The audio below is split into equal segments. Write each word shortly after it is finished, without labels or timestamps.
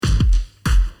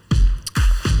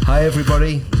Hi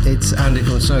everybody, it's Andy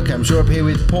from Snow Camp Europe here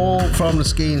with Paul from the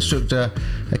Ski Instructor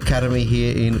Academy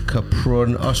here in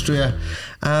Kaprun, Austria.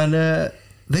 And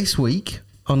this week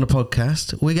on the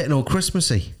podcast, we're getting all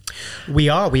Christmassy. We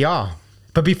are.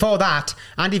 But before that,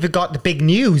 Andy forgot the big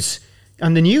news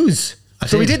on the news.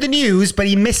 So we did the news, but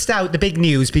he missed out the big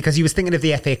news because he was thinking of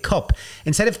the FA Cup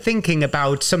instead of thinking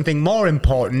about something more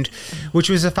important, which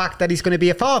was the fact that he's going to be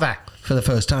a father. For the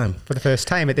first time. For the first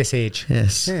time at this age.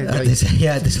 Yes.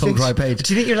 This whole ripe age.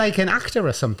 Do you think you're like an actor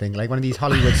or something? Like one of these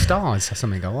Hollywood stars or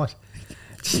something, or what?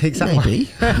 Maybe.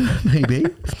 Maybe.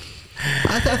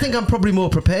 I think I'm probably more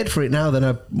prepared for it now than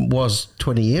I was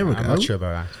 20 years ago. I'm not sure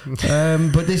about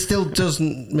that. But this still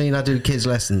doesn't mean I do kids'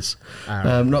 lessons.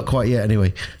 Not quite yet,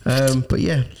 anyway. But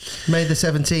yeah, May the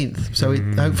 17th. So it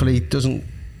hopefully doesn't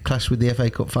clash with the FA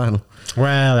Cup final.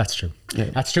 Well, that's true. Yeah.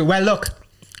 That's true. Well, look,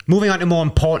 moving on to more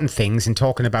important things and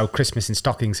talking about Christmas and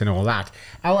stockings and all that.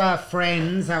 Our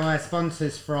friends, our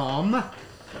sponsors from...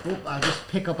 I'll just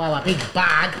pick up our big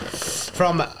bag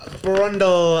from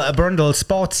Brundle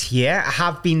Sports here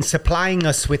have been supplying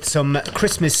us with some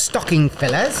Christmas stocking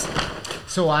fillers.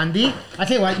 So Andy, I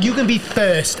tell you what, you can be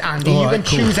first, Andy. You can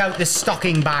choose out the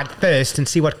stocking bag first and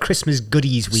see what Christmas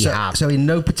goodies we have. So in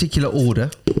no particular order.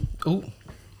 Oh.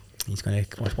 He's going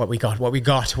to what we got. What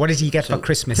did he get for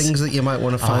Christmas? Things that you might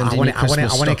want to find in your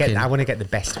Christmas stocking. I want to get the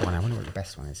best one. I wonder what the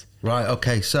best one is. Right.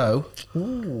 Okay. So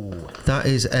that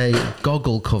is a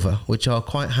goggle cover, which are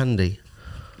quite handy.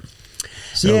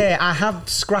 So, yeah, I have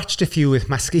scratched a few with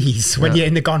my skis when you're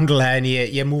in the gondola and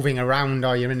you're moving around,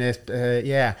 or you're in a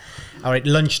or at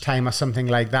lunchtime or something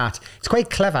like that. It's quite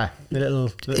clever, the little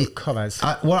covers.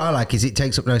 What I like is it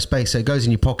takes up no space, so it goes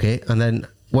in your pocket, and then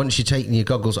once you're taking your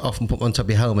goggles off and put them on top of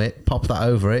your helmet, pop that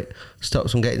over it,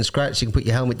 stops them getting scratched. You can put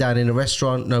your helmet down in a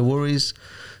restaurant, no worries.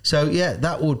 So yeah,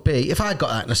 that would be, if I got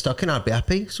that in a stocking, I'd be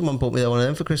happy. Someone bought me one of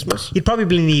them for Christmas. You'd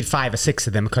probably need 5 or 6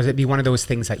 of them because it'd be one of those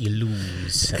things that you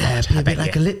lose. It'd be a bit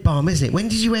like a lip balm, isn't it? When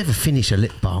did you ever finish a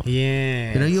lip balm?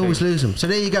 Yeah. You know, you always lose them. So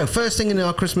there you go. First thing in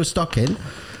our Christmas stocking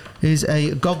is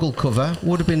a goggle cover.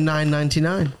 Would have been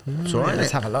 $9.99. It's all right.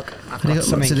 Let's have a look. I've got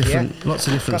lots of different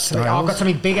styles. I've got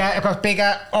something bigger. I've got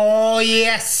bigger. Oh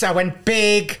yes, I went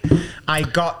big. I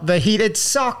got the heated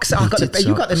socks. You got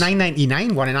the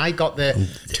 $9.99 one, and I got the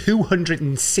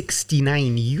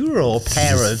 €269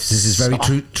 pair of. This is very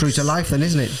true to life, then,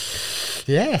 isn't it?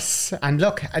 Yes, and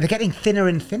look, they're getting thinner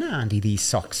and thinner, Andy, these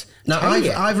socks. Now,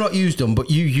 I've not used them,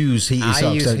 but you use heated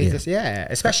socks, don't you? Yeah,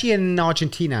 especially in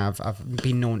Argentina, I've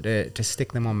been known to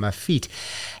stick them on my feet.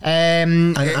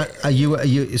 And are you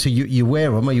wear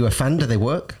them? Are you a fan? Do they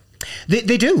work?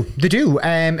 They do.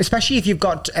 Especially if you've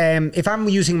got, if I'm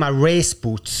using my race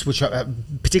boots, which are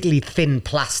particularly thin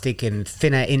plastic and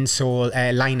thinner insole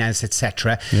liners,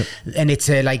 etc., and it's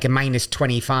like a minus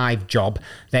 25 job,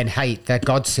 then hey, they're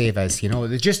God savers. You know,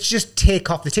 they just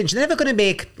take off the tinge. They're never going to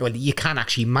make. Well, you can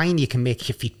actually. Mine, you can make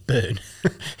your feet burn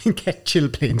and get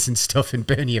chilblains and stuff and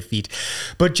burn your feet.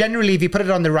 But generally, if you put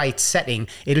it on the right setting,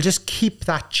 it'll just keep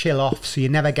that chill off, so you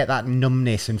never get that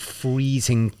numbness and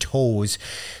freezing toes.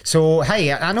 So,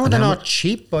 hey, I know they're not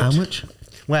cheap, but... How much?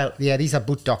 Well, yeah, these are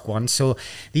boot dock ones. So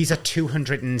these are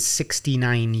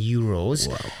 €269.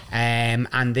 Wow.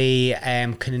 And they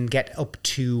can get up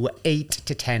to 8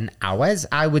 to 10 hours.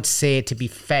 I would say, to be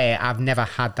fair, I've never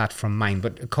had that from mine.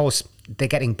 But, of course, they're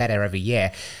getting better every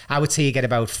year. I would say you get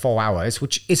about 4 hours,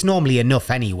 which is normally enough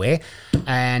anyway.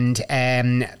 And...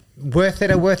 worth it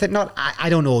or worth it not? I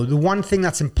don't know. The one thing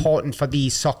that's important for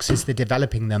these socks is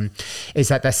developing them is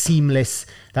that they're seamless,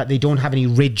 that they don't have any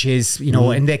ridges, you know,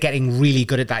 and they're getting really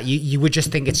good at that. You would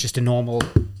just think it's just a normal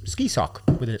ski sock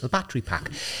with a little battery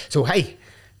pack. So, hey,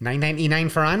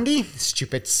 $9.99 for Andy,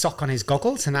 stupid sock on his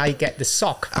goggles, and I get the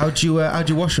sock. How'd you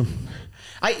wash them?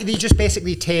 You just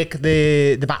basically take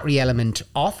the battery element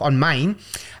off on mine,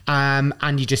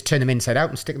 and you just turn them inside out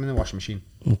and stick them in the washing machine.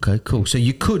 Okay, cool. So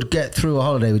you could get through a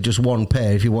holiday with just one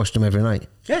pair if you washed them every night?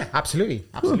 Yeah, absolutely.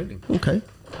 Oh, okay.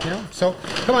 You know, so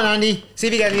come on, Andy, see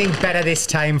if you get anything better this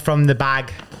time from the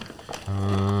bag.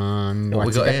 What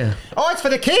we got here? Oh, it's for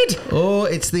the kid. Oh,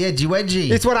 it's the edgy wedgie.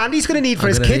 It's what Andy's going to need for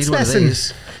his kids'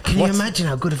 lessons. Can you imagine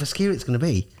how good of a skier it's going to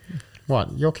be?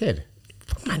 What, your kid?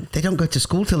 Man, they don't go to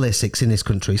school till they're 6 in this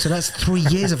country, so that's 3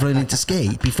 years of learning to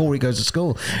ski before he goes to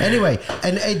school. Anyway,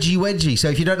 an edgy wedgie. So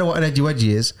if you don't know what an edgy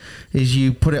wedgie is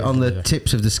you put it on the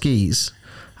tips of the skis,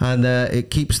 and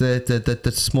it keeps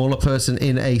the smaller person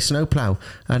in a snowplow.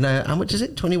 And how much is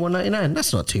it? $21.99.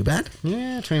 That's not too bad.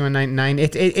 Yeah, $21.99.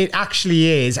 It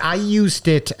actually is. I used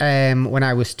it when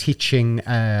I was teaching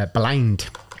blind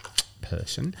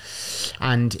person,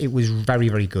 and it was very,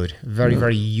 very good. Very,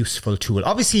 very useful tool.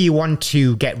 Obviously, you want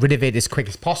to get rid of it as quick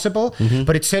as possible,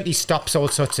 but it certainly stops all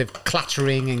sorts of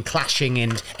clattering and clashing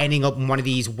and ending up in one of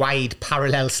these wide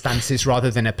parallel stances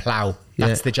rather than a plough.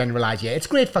 That's the general idea. It's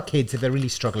great for kids if they're really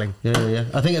struggling. Yeah.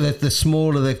 I think the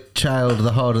smaller the child,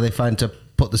 the harder they find to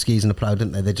put the skis in the plough,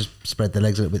 don't they? They just spread their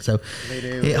legs a little bit, so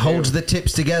it holds the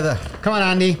tips together. Come on,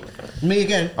 Andy. Me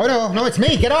again? Oh, no, it's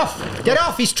me. Get off. Get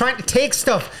off. He's trying to take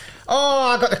stuff.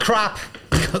 Oh, I got the crap.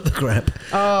 Got the crap.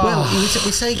 Oh. Well,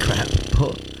 we say crap,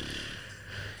 but...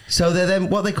 So they're then,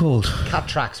 what are they called? Cat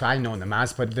tracks, well, I know them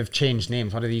as, but they've changed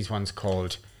names. What are these ones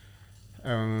called?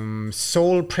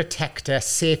 Sole Protector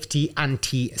Safety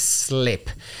Anti-Slip.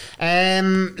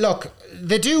 Look,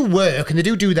 they do work and they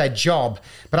do their job,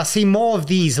 but I see more of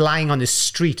these lying on the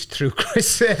street through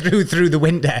the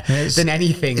winter than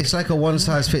anything. It's like a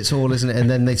one-size-fits-all, isn't it? And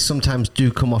then they sometimes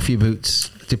do come off your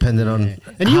boots, depending on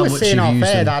and how you were much saying you've off used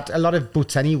air them. that a lot of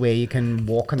boots anyway, you can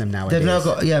walk on them nowadays. They've now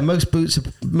got,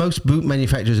 most boot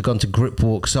manufacturers have gone to grip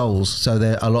walk soles, so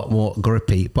they're a lot more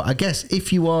grippy. But I guess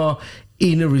if you are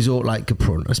in a resort like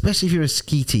Capron, especially if you're a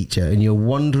ski teacher and you're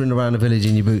wandering around the village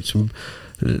in your boots from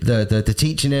the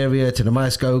teaching area to the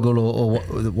Maeskogel or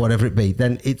whatever it be,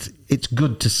 then it's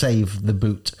good to save the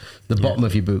boot, the bottom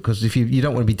of your boot, because if you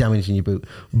don't want to be damaging your boot.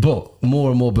 But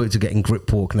more and more boots are getting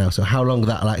grip walk now, so how long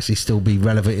that'll actually still be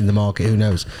relevant in the market, who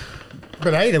knows?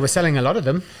 But hey, they were selling a lot of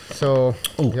them, so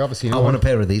you obviously know. I want a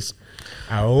pair of these.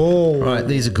 Oh, right,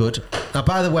 these are good. Now,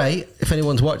 by the way, if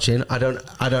anyone's watching, I don't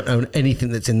own anything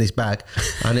that's in this bag,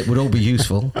 and it would all be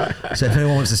useful. So if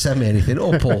anyone wants to send me anything,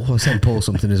 or Paul, I'll send Paul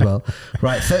something as well.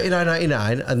 Right,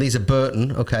 $39.99, and these are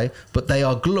Burton, okay, but they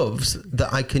are gloves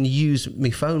that I can use my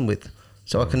phone with,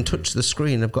 so I can touch the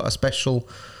screen. I've got a special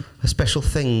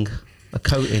thing. A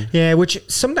coating. Yeah, which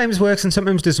sometimes works and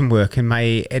sometimes doesn't work in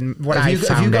what I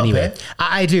found anyway.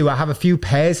 I do. I have a few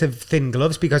pairs of thin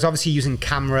gloves because obviously using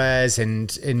cameras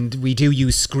and we do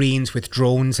use screens with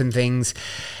drones and things.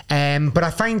 But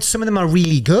I find some of them are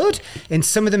really good and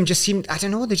some of them just seem, I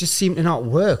don't know, they just seem to not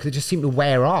work. They just seem to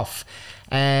wear off.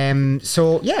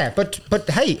 So yeah, but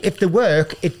hey, if they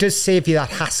work, it does save you that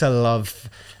hassle of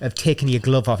taking your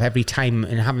glove off every time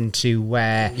and having to...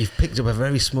 You've picked up a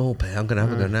very small pair. I'm going to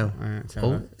have a go now.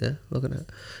 Yeah, look at that.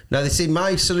 Now,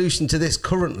 my solution to this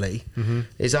currently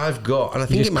is I've got... And I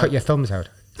think you just cut your thumbs out.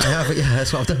 I have, yeah,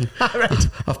 that's what I've done. Right.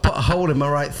 I've put a hole in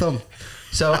my right thumb.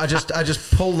 So I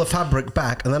just pull the fabric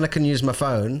back and then I can use my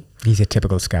phone. He's a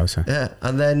typical Scouser. Yeah,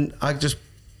 and then I just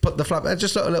put the flap...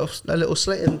 Just a little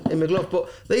slit in my glove. But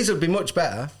these would be much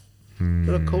better.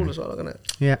 They look cool as well, look at it.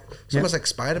 Yeah. It's almost like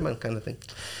Spider-Man kind of thing.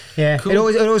 Yeah. Cool.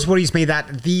 It always worries me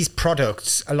that these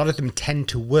products, a lot of them tend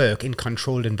to work in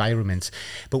controlled environments.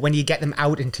 But when you get them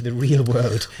out into the real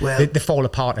world, they fall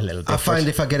apart a little bit. I find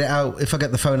if I get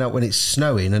the phone out when it's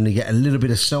snowing and you get a little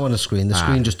bit of snow on the screen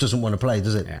just doesn't want to play,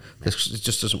 does it? Yeah. It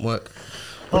just doesn't work.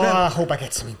 But I hope I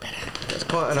get something better. It's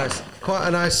quite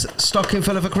a nice stocking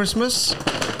filler for Christmas.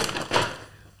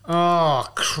 Oh,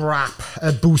 crap.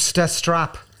 A booster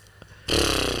strap.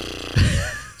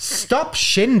 Stop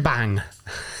shin bang.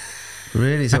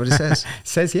 Really? Is that what it says? It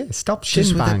says, yeah, stop shin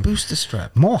just bang. With a booster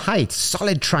strap. More height,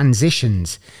 solid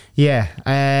transitions. Yeah.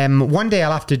 One day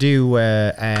I'll have to do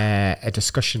a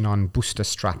discussion on booster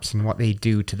straps and what they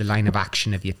do to the line of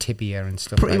action of your tibia and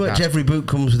stuff Pretty like that. much every boot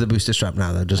comes with a booster strap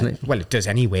now, though, doesn't it? Well, it does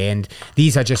anyway. And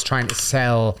these are just trying to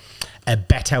sell a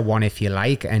better one, if you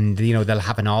like. And, they'll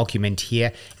have an argument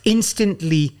here.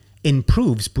 Instantly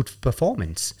improves boot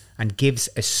performance and gives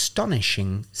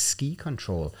astonishing ski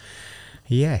control.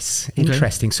 Yes,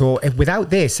 interesting. Okay. So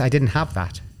without this, I didn't have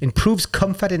that. Improves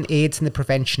comfort and aids in the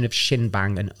prevention of shin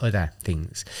bang and other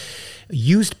things.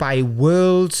 Used by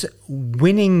world's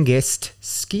winningest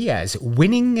skiers.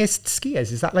 Winningest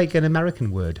skiers, is that like an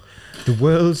American word? The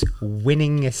world's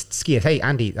winningest skiers. Hey,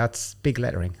 Andy, that's big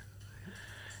lettering.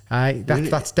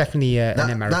 That's definitely an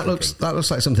American thing. That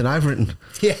looks like something I've written.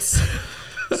 Yes.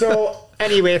 So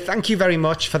anyway, thank you very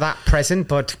much for that present,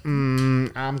 but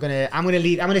I'm gonna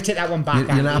take that one back.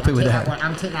 You're not happy with that?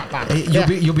 I'm taking that back.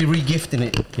 You'll be re-gifting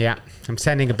it. Yeah, I'm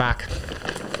sending it back.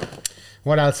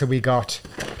 What else have we got?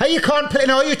 Hey, you can't put it.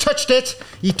 No, you touched it.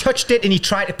 You touched it and you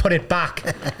tried to put it back.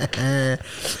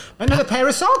 Another pair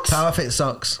of socks. Powerfit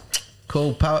socks.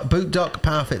 Called Boot Doc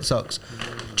Powerfit socks.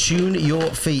 Tune your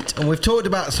feet. And we've talked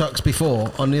about socks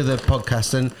before on the other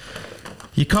podcast, and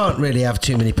you can't really have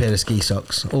too many pair of ski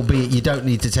socks, albeit you don't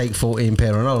need to take 14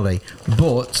 pair on holiday.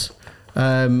 But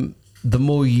the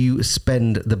more you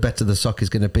spend, the better the sock is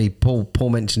going to be. Paul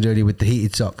mentioned earlier with the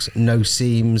heated socks, no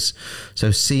seams,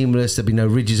 so seamless. There'll be no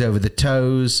ridges over the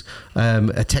toes.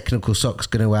 A technical sock's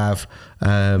going to have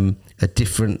a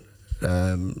different,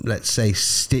 let's say,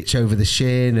 stitch over the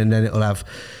shin, and then it'll have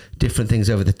different things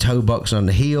over the toe box and on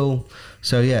the heel.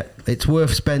 So yeah, it's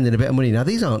worth spending a bit of money. Now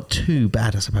these aren't too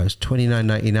bad, I suppose.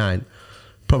 $29.99.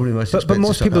 Probably the most expensive. But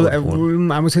most sock people, I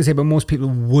was going to say, but most people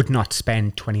would not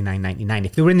spend $29.99.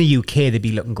 If they were in the UK, they'd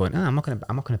be looking, going, I'm not going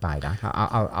to buy that.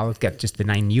 I'll get just the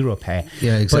 €9 pair.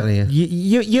 Yeah, exactly. But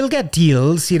you'll get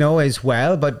deals, as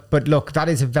well. But look, that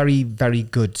is a very, very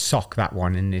good sock, that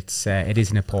one, and it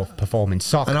is a performance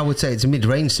sock. And I would say it's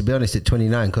mid-range, to be honest, at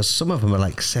 29, because some of them are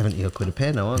like 70 quid a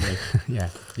pair now, aren't they? Yeah,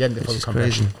 the full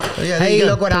crazy. Yeah, hey,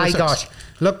 look what I got.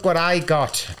 Look what I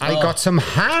got. I got some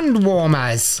hand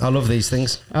warmers. I love these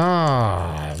things.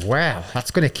 Oh, well,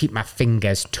 that's going to keep my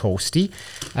fingers toasty.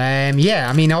 Yeah,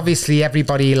 I mean, obviously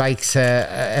everybody likes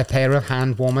a pair of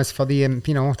hand warmers for the,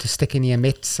 to stick in your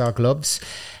mitts or gloves.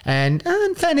 And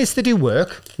in fairness, they do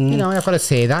work. I've got to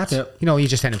say that. Yep. You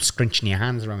just end up scrunching your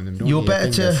hands around them, don't you?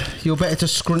 You're better to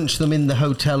scrunch them in the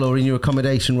hotel or in your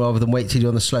accommodation rather than wait till you're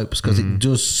on the slopes, because it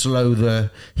does slow the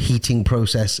heating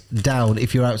process down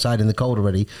if you're outside in the cold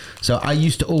already. So I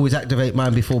used to always activate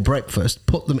mine before breakfast,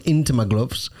 put them into my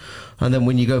gloves, and then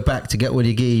when you go back to get all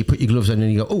your gear, you put your gloves on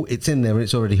and you go, oh, it's in there and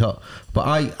it's already hot. But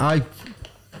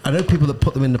I know people that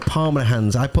put them in the palm of their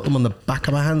hands. I put them on the back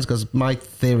of my hands because my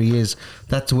theory is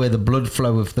that's where the blood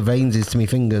flow of the veins is to my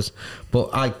fingers. But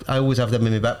I always have them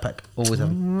in my backpack. Always have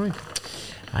them.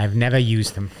 I've never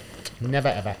used them. Never,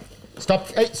 ever. Stop.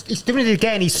 He's doing it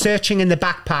again. He's searching in the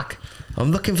backpack.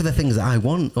 I'm looking for the things that I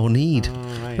want or need.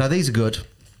 Right. Now, these are good.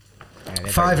 Yeah,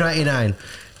 $5.99.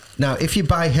 Now, if you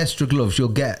buy Hestra gloves, you'll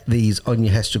get these on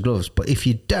your Hestra gloves. But if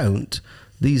you don't,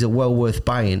 these are well worth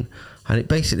buying. And it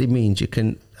basically means you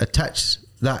can attach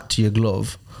that to your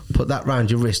glove, put that round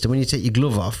your wrist, and when you take your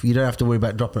glove off, you don't have to worry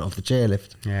about dropping it off the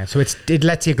chairlift. Yeah, so it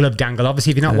lets your glove dangle.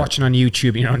 Obviously, if you're not watching on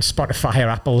YouTube, on Spotify or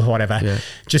Apple or whatever,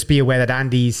 just be aware that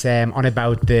Andy's on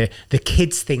about the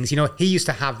kids things. He used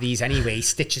to have these anyway. He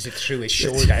stitches it through his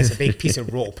shoulder as a big piece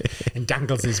of rope and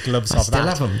dangles his gloves off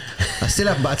that. I still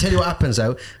have them, but I tell you what happens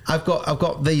though. I've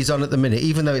got these on at the minute,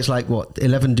 even though it's like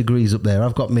 11 degrees up there.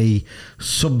 I've got me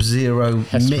Sub-Zero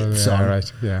mitts on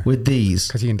with these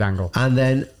because you can dangle, and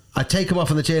then I take them off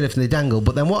on the chairlift and they dangle.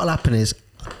 But then what'll happen is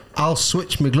I'll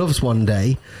switch my gloves one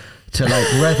day to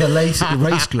like leather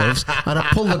race gloves, and I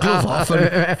pull the glove off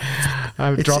and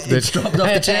I've dropped it. It's dropped off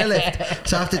the chairlift.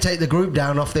 So I have to take the group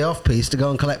down off the off piece to go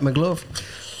and collect my glove.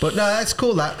 But no, that's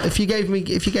cool. That if you gave me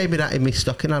that in my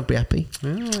stocking, I'd be happy.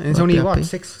 It's only what,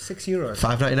 €6?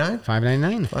 $5.99.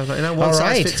 $5.99. All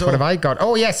right. What have I got?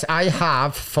 Oh yes, I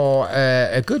have for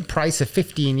a good price of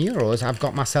 €15. I've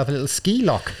got myself a little ski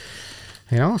lock.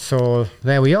 So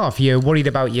there we are. If you're worried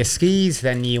about your skis,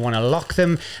 then you want to lock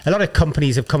them. A lot of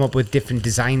companies have come up with different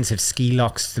designs of ski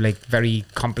locks, like very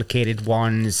complicated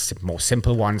ones, more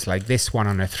simple ones like this one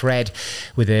on a thread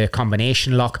with a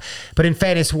combination lock. But in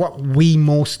fairness, what we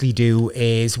mostly do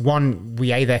is, one,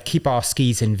 we either keep our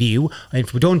skis in view, and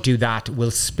if we don't do that,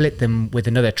 we'll split them with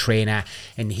another trainer,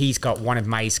 and he's got one of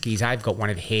my skis, I've got one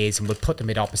of his, and we'll put them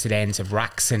at opposite ends of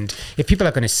racks. And if people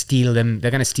are going to steal them,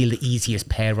 they're going to steal the easiest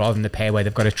pair rather than the pair where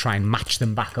they've got to try and match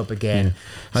them back up again.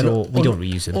 So we don't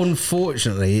reuse them.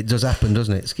 Unfortunately, it does happen,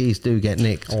 doesn't it? Skis do get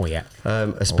nicked. Oh yeah.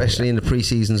 Especially in the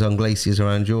pre-seasons on glaciers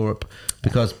around Europe,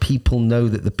 because people know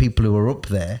that the people who are up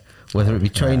there, whether it be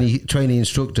trainee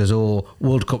instructors or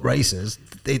World Cup racers,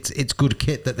 it's good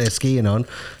kit that they're skiing on.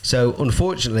 So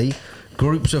unfortunately,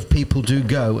 groups of people do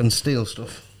go and steal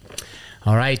stuff.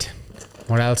 All right.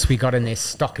 What else we got in this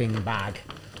stocking bag?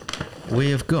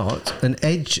 We have got an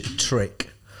edge trick.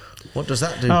 What does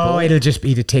that do, Oh, Paul? it'll just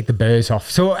be to take the burrs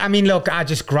off. So, I mean, look, I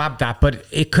just grabbed that, but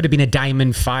it could have been a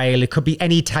diamond file. It could be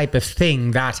any type of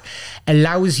thing that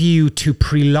allows you to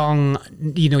prolong,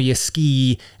 your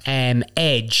ski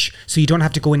edge, so you don't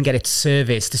have to go and get it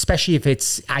serviced, especially if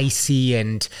it's icy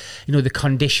and, the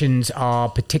conditions are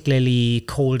particularly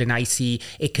cold and icy.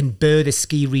 It can burr the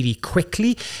ski really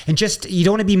quickly, and you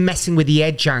don't want to be messing with the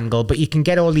edge angle, but you can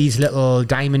get all these little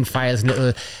diamond files and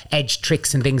little edge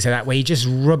tricks and things like that, where you just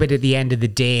rub it at the end of the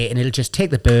day and it'll just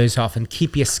take the burrs off and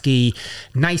keep your ski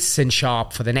nice and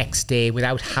sharp for the next day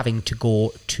without having to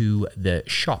go to the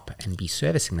shop and be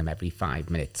servicing them every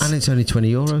 5 minutes. And it's only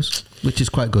 €20, which is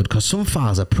quite good, because some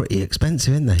files are pretty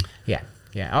expensive, aren't they? Yeah.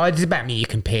 Oh, it's about me. You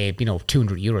can pay,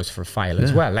 €200 for a file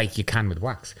as well, like you can with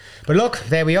wax. But look,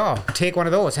 there we are. Take one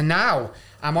of those. And now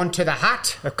I'm onto the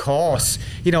hat, of course.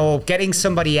 You know, getting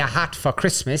somebody a hat for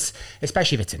Christmas,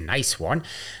 especially if it's a nice one,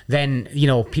 then, you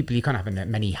know, people, you can't have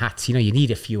many hats. You know, you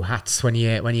need a few hats when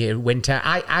you're winter.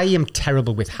 I am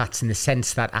terrible with hats in the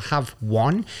sense that I have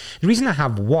one. The reason I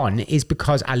have one is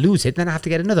because I lose it, then I have to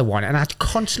get another one. And I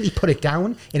constantly put it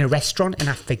down in a restaurant and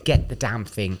I forget the damn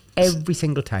thing every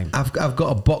single time. I've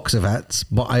got a box of hats,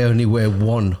 but I only wear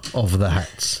one of the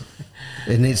hats.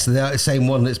 And it's the same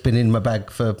one that's been in my bag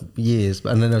for years.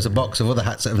 And then there's a box of other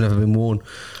hats that have never been worn.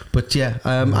 But yeah,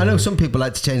 I know some people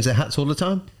like to change their hats all the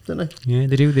time, don't they? Yeah,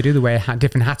 they do. They do. They wear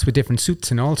different hats with different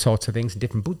suits and all sorts of things, and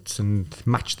different boots, and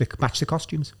match the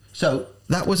costumes. So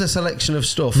that was a selection of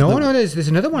stuff. No, there's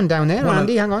another one down there,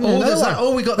 Andy. Hang on. Oh, there's that.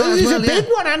 Oh, we got that as well. There's a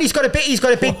big one, and he's got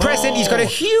a big present. He's got a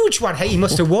huge one. Hey, he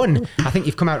must have won. I think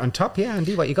you've come out on top. Yeah,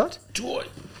 Andy, what you got? Joy.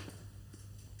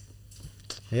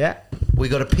 Yeah. We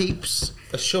got a Peeps,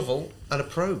 a shovel, and a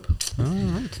probe. All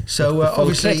right. So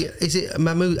obviously, is it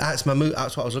Mammut? That's Mammut.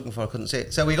 That's what I was looking for. I couldn't see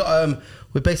it. So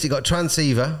we basically got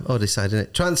transceiver. Oh, this side, isn't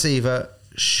it? Transceiver,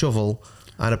 shovel,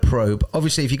 and a probe.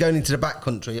 Obviously, if you're going into the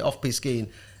backcountry, off-piste skiing,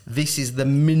 this is the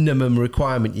minimum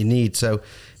requirement you need. So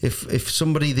if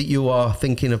somebody that you are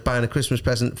thinking of buying a Christmas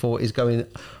present for is going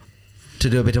to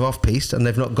do a bit of off-piste and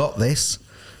they've not got this,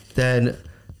 then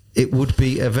it would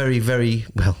be a very, very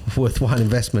worthwhile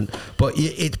investment. But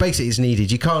it's basically it's needed.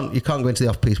 You can't go into the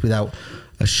off-piste without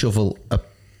a shovel, a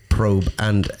probe,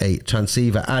 and a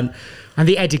transceiver, and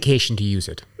the education to use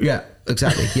it. Yeah,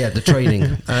 exactly. Yeah, the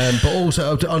training, but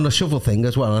also on the shovel thing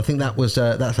as well. I think that's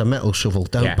a metal shovel.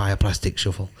 Don't buy a plastic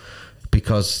shovel,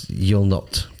 because you'll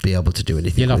not be able to do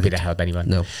anything. You'll not with be it. able to help anyone.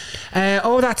 No.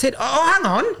 That's it. Oh, hang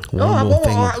on. One more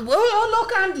thing.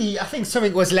 Look, Andy. I think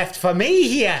something was left for me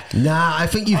here. Nah, I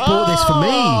think you've bought this for me.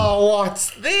 Oh,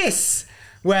 what's this?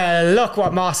 Well, look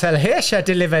what Marcel Hirscher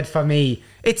delivered for me.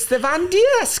 It's the Van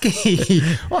Dier ski.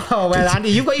 Oh, well, Andy,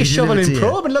 you've got your shovel and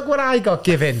probe, and look what I got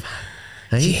given.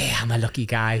 Hey? Yeah, I'm a lucky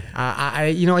guy.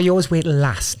 I always wait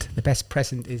last. The best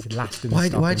present is last in the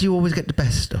stocking. Why do you always get the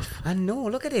best stuff? I know.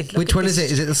 Look at it. Which one is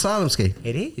it? Is it the slalom ski?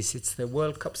 It is. It's the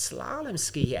World Cup slalom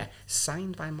ski here,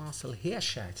 signed by Marcel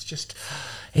Hirscher.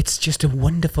 It's just a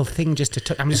wonderful thing just to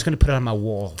touch. I'm just going to put it on my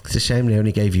wall. It's a shame they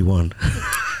only gave you one.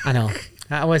 I know.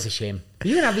 That was a shame.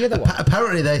 You can have the other one.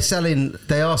 Apparently,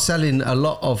 they are selling a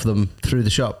lot of them through the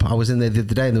shop. I was in there the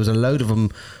other day, and there was a load of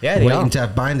them waiting to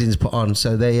have bindings put on.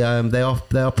 So they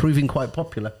are proving quite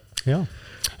popular. Yeah.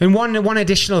 And one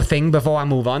additional thing before I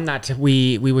move on that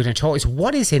we were going to talk is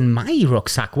what is in my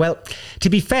rucksack. Well, to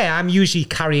be fair, I'm usually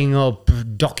carrying up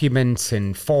documents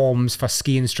and forms for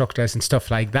ski instructors and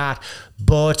stuff like that.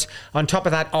 But on top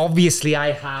of that, obviously,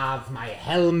 I have my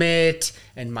helmet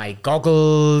and my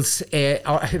goggles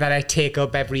that I take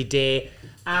up every day.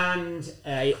 And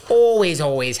I always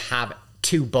have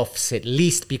 2 buffs at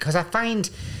least, because I find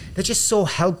they're just so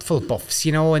helpful, buffs,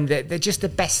 and they're just the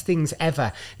best things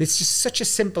ever. It's just such a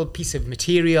simple piece of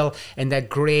material, and they're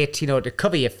great, to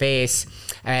cover your face,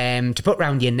 to put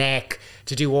around your neck,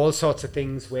 to do all sorts of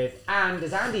things with. And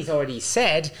as Andy's already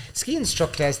said, ski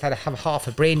instructors that have half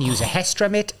a brain use a Hestra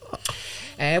mitt.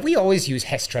 We always use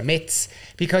Hestra mitts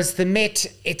because the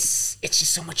mitt, it's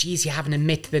just so much easier having a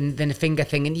mitt than a finger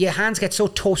thing. And your hands get so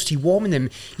toasty warm in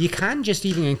them, you can just,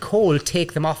 even in cold,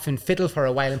 take them off and fiddle for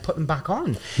a while and put them back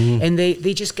on. And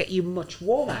they just get you much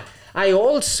warmer. I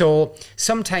also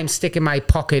sometimes stick in my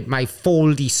pocket my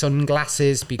foldy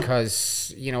sunglasses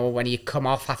because, when you come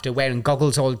off after wearing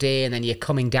goggles all day and then you're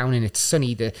coming down and it's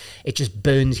sunny, it just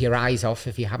burns your eyes off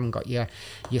if you haven't got your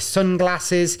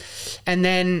sunglasses. And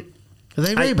then... Are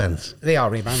they Ray-Bans? They are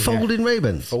Ray-Bans. Folding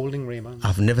Ray-Bans? Folding Ray-Bans.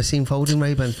 I've never seen folding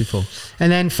Ray-Bans before.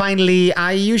 And then finally,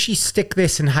 I usually stick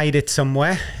this and hide it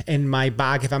somewhere in my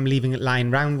bag if I'm leaving it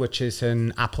lying around, which is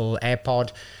an Apple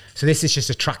AirPod. So this is just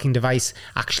a tracking device.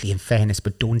 Actually, in fairness,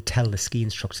 but don't tell the ski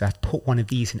instructors, I've put one of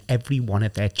these in every one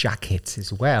of their jackets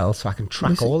as well, so I can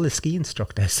track all the ski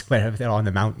instructors wherever they're on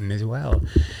the mountain as well.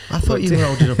 I thought you were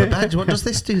holding up a badge. What does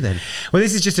this do then? Well,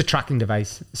 this is just a tracking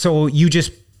device. So you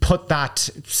just put that,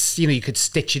 you could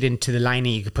stitch it into the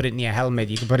lining, you could put it in your helmet,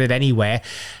 you could put it anywhere,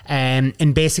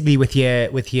 and basically with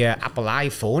your Apple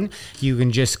iPhone, you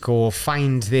can just go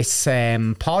find this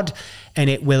pod, and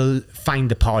it will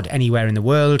find the pod anywhere in the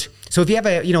world. So if you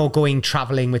ever, going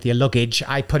traveling with your luggage,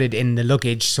 I put it in the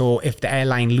luggage, so if the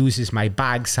airline loses my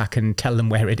bags, I can tell them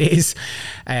where it is.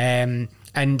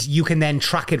 And you can then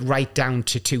track it right down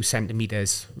to 2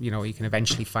 centimeters. You can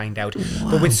eventually find out.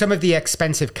 Wow. But with some of the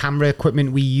expensive camera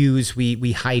equipment we use,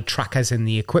 we hide trackers in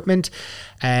the equipment.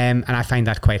 And I find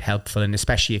that quite helpful. And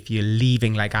especially if you're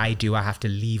leaving like I do, I have to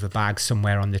leave a bag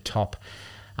somewhere on the top.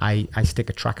 I stick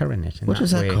a tracker in it. What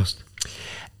does that cost?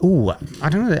 Oh, I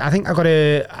don't know. I think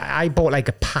I bought like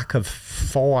a pack of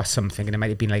 4 or something, and it might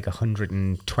have been like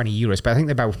 120 euros, but I think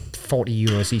they're about 40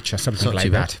 euros each or something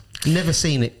like that. Never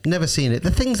seen it.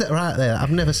 The things that are out there, I've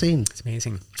never seen. It's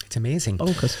amazing.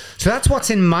 Bonkers. So that's what's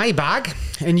in my bag,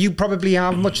 and you probably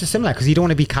are much similar because you don't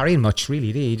want to be carrying much,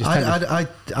 really, do you?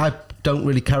 I don't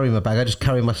really carry my bag. I just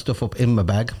carry my stuff up in my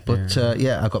bag. But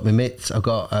I've got my mitts. I've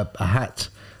got a hat,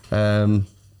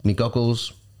 my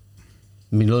goggles,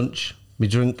 my lunch, my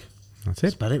drink.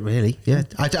 That's about it, really. Yeah,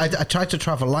 I try to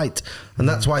travel light, and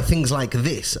that's why things like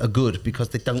this are good because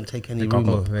they don't take any room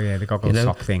up. Yeah, the goggle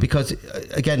sock thing. Because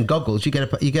again, goggles, you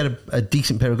get a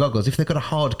decent pair of goggles. If they've got a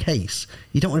hard case,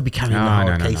 you don't want to be carrying the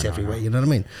hard case everywhere. You know what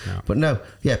I mean? No.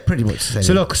 But pretty much the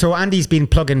same. So Andy's been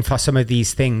plugging for some of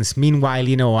these things. Meanwhile,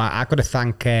 I've got to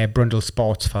thank Brundle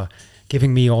Sports for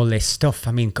giving me all this stuff.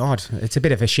 I mean, God, it's a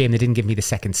bit of a shame they didn't give me the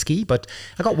second ski, but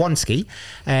I got one ski,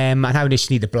 and I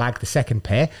initially need to blag the second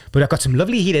pair, but I've got some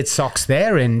lovely heated socks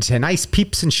there and nice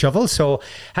peeps and shovels. So,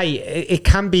 hey, it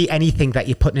can be anything that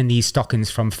you're putting in these stockings,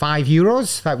 from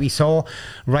 €5 that we saw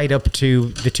right up to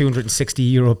the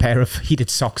 €260 pair of heated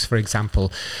socks, for example.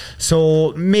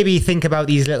 So maybe think about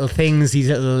these little things, these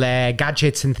little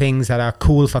gadgets and things that are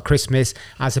cool for Christmas,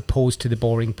 as opposed to the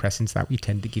boring presents that we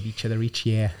tend to give each other each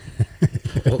year.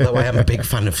 Although I am a big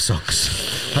fan of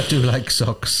socks. I do like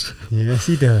socks. Yes,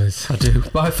 he does. I do.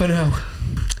 Bye for now.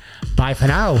 Bye for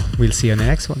now. We'll see you on the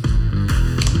next one.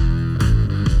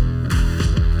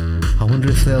 I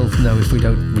wonder if they'll know if we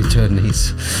don't return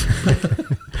these.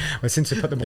 Well, since we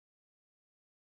put them